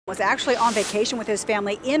Was actually on vacation with his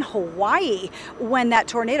family in Hawaii when that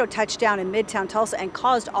tornado touched down in midtown Tulsa and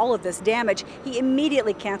caused all of this damage. He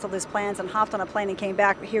immediately canceled his plans and hopped on a plane and came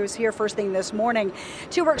back. He was here first thing this morning.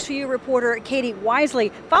 2 Works For You reporter Katie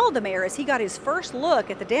Wisely followed the mayor as he got his first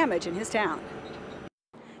look at the damage in his town.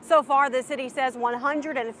 So far, the city says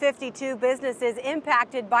 152 businesses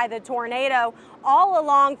impacted by the tornado. All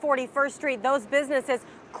along 41st Street, those businesses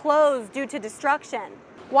closed due to destruction.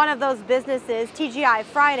 One of those businesses, TGI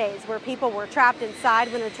Fridays, where people were trapped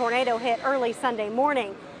inside when the tornado hit early Sunday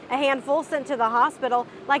morning. A handful sent to the hospital,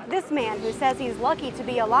 like this man who says he's lucky to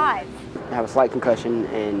be alive. I have a slight concussion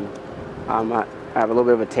and I have a little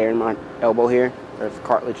bit of a tear in my elbow here. There's a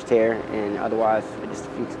cartilage tear and otherwise just a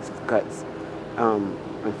few cuts.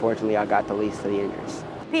 Unfortunately, I got the least of the injuries.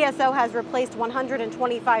 PSO has replaced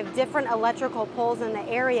 125 different electrical poles in the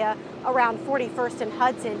area around 41st and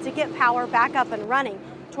Hudson to get power back up and running.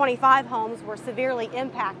 25 homes were severely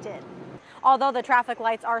impacted. Although the traffic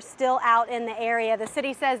lights are still out in the area, the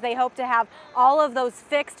city says they hope to have all of those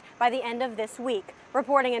fixed by the end of this week.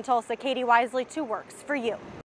 Reporting in Tulsa, Katie Wisely, 2 Works For You.